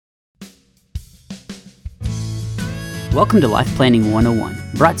Welcome to Life Planning 101,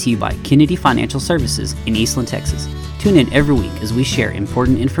 brought to you by Kennedy Financial Services in Eastland, Texas. Tune in every week as we share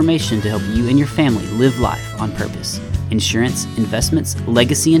important information to help you and your family live life on purpose. Insurance, investments,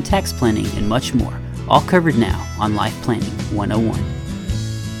 legacy and tax planning, and much more. All covered now on Life Planning 101.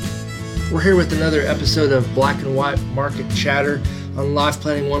 We're here with another episode of Black and White Market Chatter on Life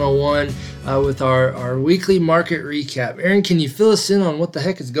Planning 101 with our weekly market recap. Aaron, can you fill us in on what the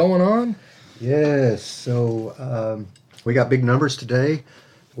heck is going on? Yes, so we got big numbers today.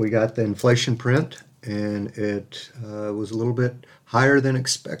 We got the inflation print, and it was a little bit higher than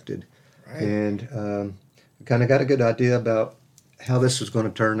expected. Right. And we kind of got a good idea about how this was going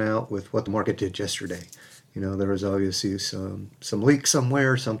to turn out with what the market did yesterday. You know, there was obviously some leak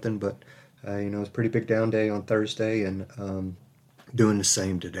somewhere or something, but, it was a pretty big down day on Thursday, and doing the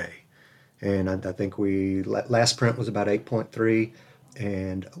same today. And I think last print was about 8.3,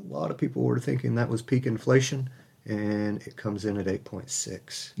 and a lot of people were thinking that was peak inflation, and it comes in at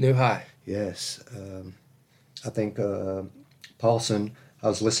 8.6. New high. Yes. I think Paulson, I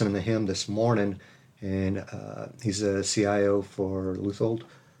was listening to him this morning, and he's a CIO for Luthold,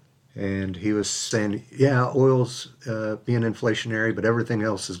 and he was saying, yeah, oil's being inflationary, but everything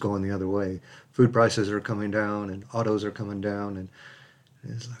else is going the other way. Food prices are coming down, and autos are coming down, and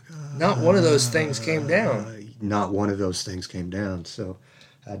it's like... not one of those things came down. Not one of those things came down, so...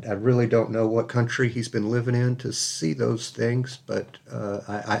 I really don't know what country he's been living in to see those things, but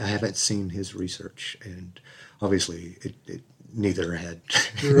I haven't seen his research, and obviously it neither had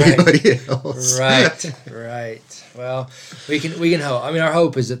anybody else. Right. Well, we can hope. I mean, our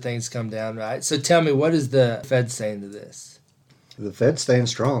hope is that things come down, right? So tell me, what is the Fed saying to this? The Fed's staying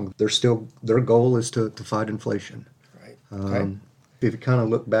strong. Their goal is to fight inflation. Right. Okay. If you kind of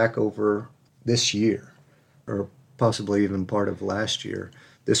look back over this year, or possibly even part of last year,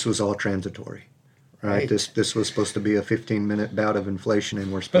 this was all transitory, right? This was supposed to be a 15-minute bout of inflation,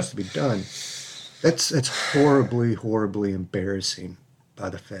 and we're supposed to be done. That's horribly, horribly embarrassing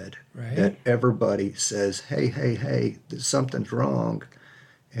by the Fed. Right. That everybody says, hey, something's wrong,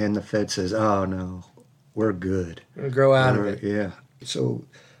 and the Fed says, oh no, we're good. We're gonna grow out of it. Yeah. So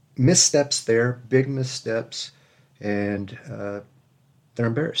missteps there, big missteps, and they're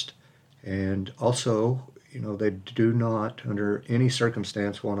embarrassed. And also, they do not, under any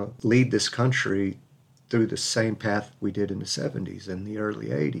circumstance, want to lead this country through the same path we did in the 70s and the early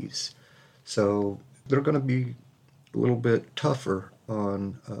 80s. So they're going to be a little bit tougher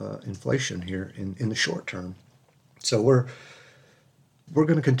on inflation here in the short term. So we're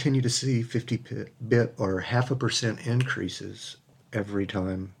going to continue to see 50 bit or 0.5% increases every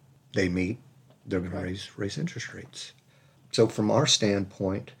time they meet. They're going to raise interest rates. So from our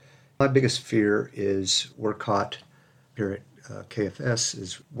standpoint, my biggest fear is we're caught here at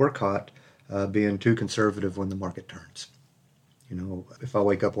KFS being too conservative when the market turns. If I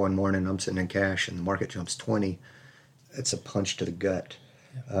wake up one morning, I'm sitting in cash and the market jumps 20, it's a punch to the gut.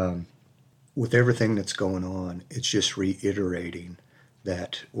 Yeah. With everything that's going on, it's just reiterating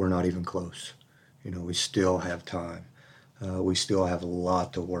that we're not even close. We still have time. We still have a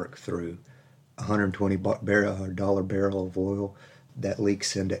lot to work through. $120 barrel of oil that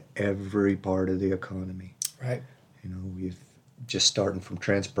leaks into every part of the economy. Right. We've just starting from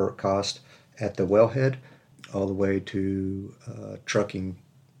transport cost at the wellhead all the way to trucking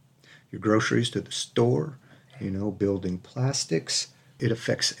your groceries to the store, building plastics. It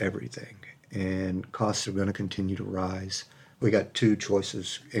affects everything, and costs are going to continue to rise. We got two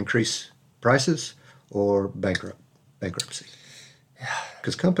choices: increase prices or bankruptcy.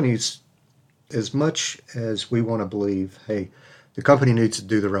 Because companies, as much as we want to believe, hey, the company needs to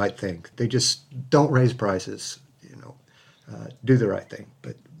do the right thing. They just don't raise prices, do the right thing.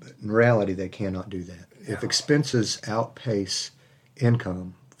 But in reality, they cannot do that. No. If expenses outpace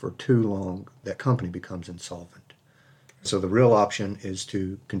income for too long, that company becomes insolvent. So the real option is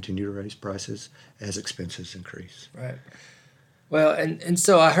to continue to raise prices as expenses increase. Right. Well, and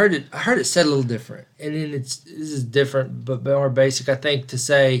so I heard it said a little different, and then this is different but more basic, I think, to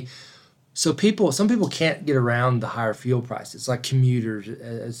say. So some people can't get around the higher fuel prices, like commuters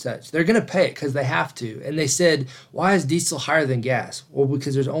as such. They're going to pay it because they have to. And they said, why is diesel higher than gas? Well,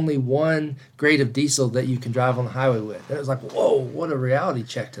 because there's only one grade of diesel that you can drive on the highway with. And it was like, whoa, what a reality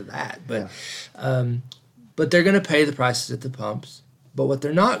check to that. But but they're going to pay the prices at the pumps. But what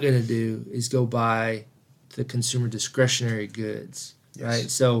they're not going to do is go buy the consumer discretionary goods. Yes.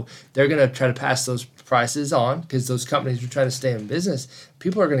 Right, so they're going to try to pass those prices on because those companies are trying to stay in business.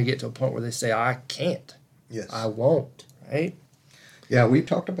 People are going to get to a point where they say, "I can't, I won't." Right? Yeah, we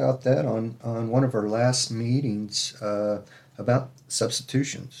talked about that on one of our last meetings about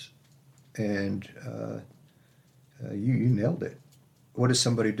substitutions, and You nailed it. What does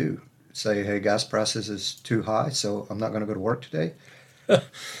somebody do? Say, hey, gas prices is too high, so I'm not going to go to work today?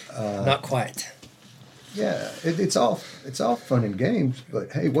 Not quite. Yeah, it's all fun and games,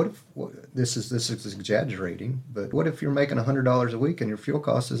 but hey, what if this is exaggerating? But what if you're making $100 a week and your fuel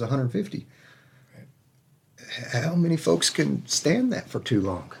cost is $150? How many folks can stand that for too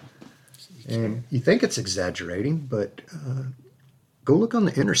long? And you think it's exaggerating, but go look on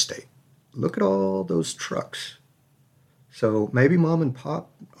the interstate. Look at all those trucks. So maybe mom and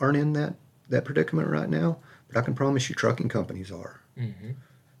pop aren't in that predicament right now, but I can promise you trucking companies are. Mm-hmm.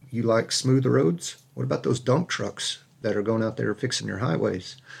 You like smooth roads? What about those dump trucks that are going out there fixing your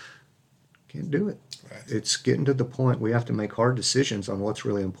highways? Can't do it. Right. It's getting to the point we have to make hard decisions on what's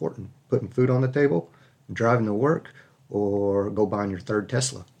really important. Putting food on the table, driving to work, or go buying your third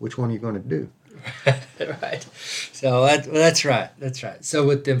Tesla. Which one are you going to do? Right. So that's right. That's right. So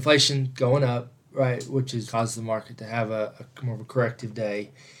with the inflation going up, right, which has caused the market to have a more of a corrective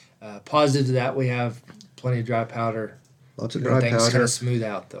day. Positive to that, we have plenty of dry powder. Lots of dry things powder. kind of smooth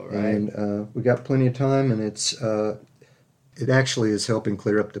out though, right? And we got plenty of time, and it actually is helping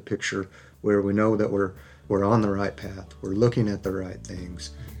clear up the picture where we know that we're on the right path. We're looking at the right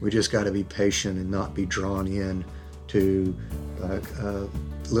things. We just got to be patient and not be drawn in to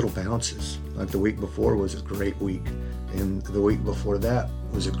little bounces. Like the week before was a great week, and the week before that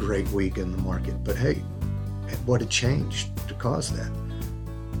was a great week in the market. But hey, what had changed to cause that?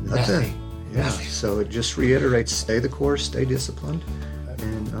 Nothing. Yeah. Nothing. So it just reiterates: stay the course, stay disciplined,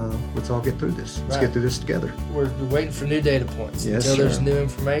 and let's all get through this. Let's get through this together. We're waiting for new data points. Yes, Until there's sir. new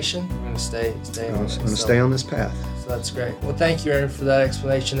information, we're going to stay on it. I'm going to stay on this path. So that's great. Well, thank you, Ervin, for that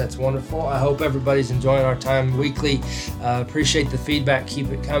explanation. That's wonderful. I hope everybody's enjoying our time weekly. Appreciate the feedback. Keep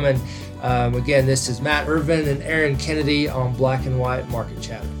it coming. Again, this is Matt Ervin and Aaron Kennedy on Black and White Market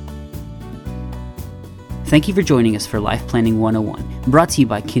Chatter. Thank you for joining us for Life Planning 101, brought to you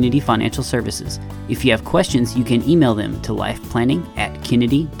by Kennedy Financial Services. If you have questions, you can email them to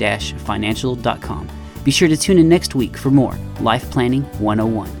lifeplanning@kennedy-financial.com. Be sure to tune in next week for more Life Planning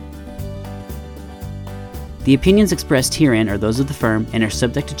 101. The opinions expressed herein are those of the firm and are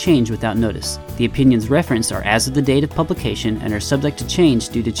subject to change without notice. The opinions referenced are as of the date of publication and are subject to change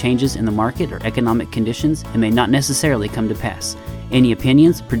due to changes in the market or economic conditions and may not necessarily come to pass. Any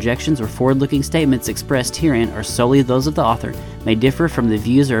opinions, projections, or forward-looking statements expressed herein are solely those of the author, may differ from the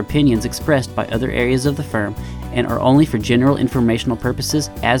views or opinions expressed by other areas of the firm, and are only for general informational purposes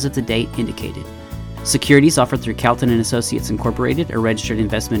as of the date indicated. Securities offered through Calton & Associates Incorporated, a registered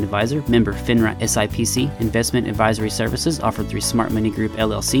investment advisor, member FINRA SIPC. Investment advisory services offered through Smart Money Group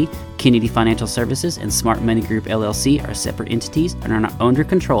LLC. Kennedy Financial Services and Smart Money Group LLC are separate entities and are not owned or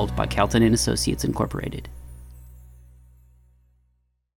controlled by Calton & Associates Incorporated.